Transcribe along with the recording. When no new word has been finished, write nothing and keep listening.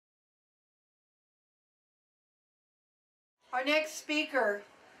Our next speaker,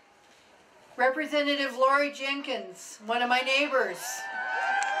 Representative Laurie Jinkins, one of my neighbors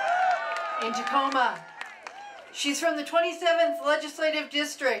in Tacoma. She's from the 27th Legislative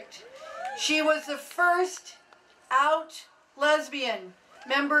District. She was the first out lesbian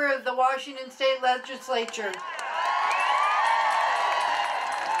member of the Washington State Legislature.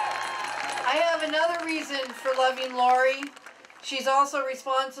 I have another reason for loving Laurie. She's also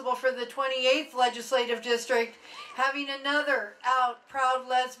responsible for the 28th Legislative District, having another out proud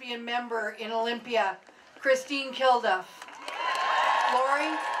lesbian member in Olympia, Christine Kilduff.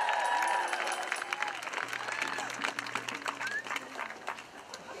 Laurie?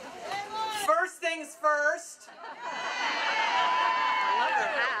 First things first. I love her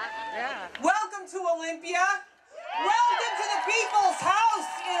hat. Yeah. Welcome to Olympia. Welcome to the People's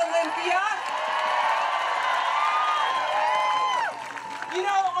House in Olympia. You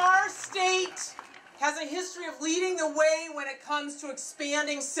know, our state has a history of leading the way when it comes to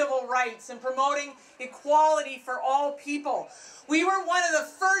expanding civil rights and promoting equality for all people. We were one of the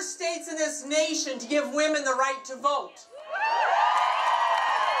first states in this nation to give women the right to vote.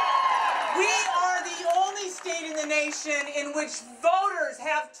 We are the only state in the nation in which voters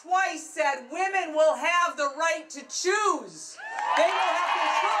have twice said women will have the right to choose. They will have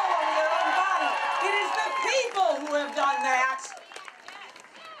control over their own body. It is the people who have done that.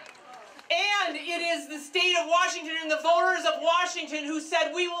 And it is the state of Washington and the voters of Washington who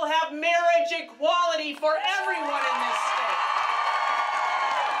said we will have marriage equality for everyone in this state.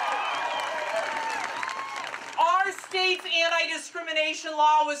 Our state's anti-discrimination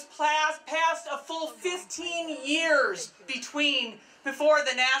law was passed a full 15 years before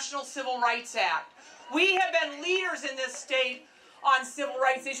the National Civil Rights Act. We have been leaders in this state on civil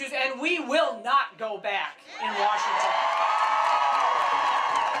rights issues, and we will not go back in Washington.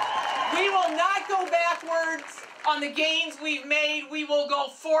 We will not go backwards on the gains we've made. We will go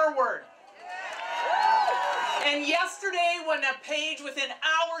forward. And yesterday, when a page within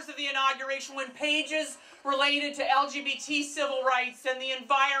hours of the inauguration, when pages related to LGBT civil rights and the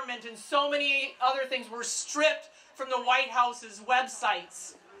environment and so many other things were stripped from the White House's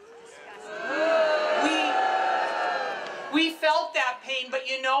websites, we felt that pain. But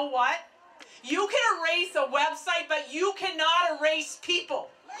you know what? You can erase a website, but you cannot erase people.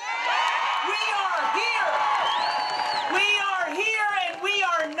 We are here. We are here, and we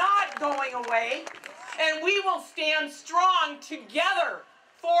are not going away. And we will stand strong together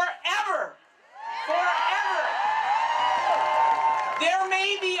forever. Forever. There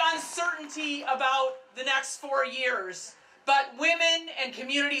may be uncertainty about the next 4 years, but women and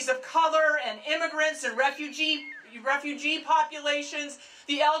communities of color and immigrants and refugee populations,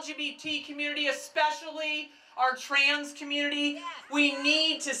 the LGBT community especially, our trans community, we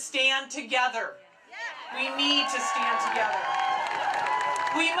need to stand together. We need to stand together.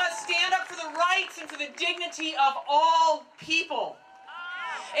 We must stand up for the rights and for the dignity of all people.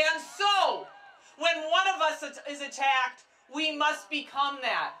 And so, when one of us is attacked, we must become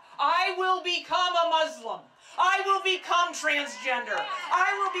that. I will become a Muslim. I will become transgender.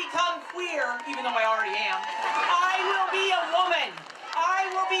 I will become queer, even though I already am. I will be a woman. I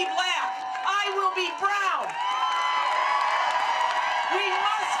will be black. I will be brown. We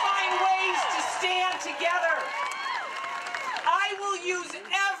must find ways to stand together. I will use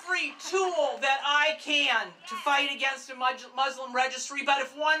every tool that I can to fight against a Muslim registry, but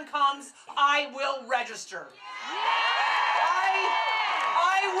if one comes, I will register.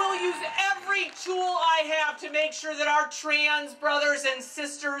 I will use every tool I have to make sure that our trans brothers and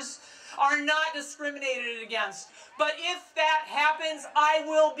sisters are not discriminated against. But if that happens, I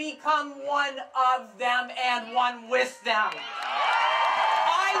will become one of them and one with them.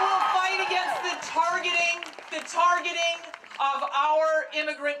 I will fight against the targeting of our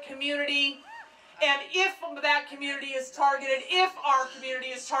immigrant community. And if that community is targeted, if our community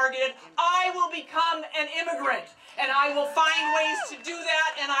is targeted, I will become an immigrant. And I will find ways to do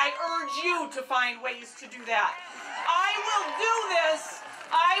that, and I urge you to find ways to do that. I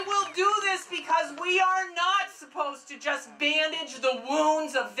will do this because we are not supposed to just bandage the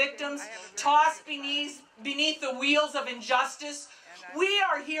wounds of victims tossed beneath the wheels of injustice. We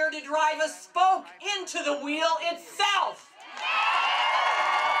are here to drive a spoke into the wheel itself.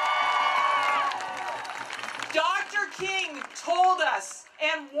 Dr. King told us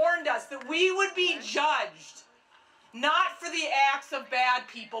and warned us that we would be judged not for the acts of bad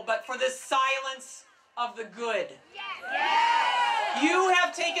people, but for the silence of the good. Yes. You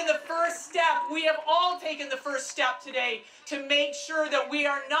have taken the first step. We have all taken the first step today to make sure that we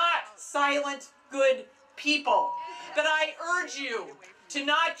are not silent, good people. But I urge you to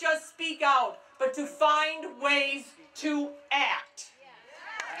not just speak out, but to find ways to act.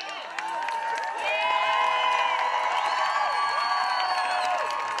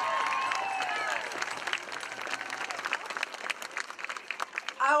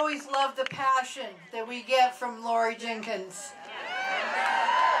 I always love the passion that we get from Laurie Jinkins.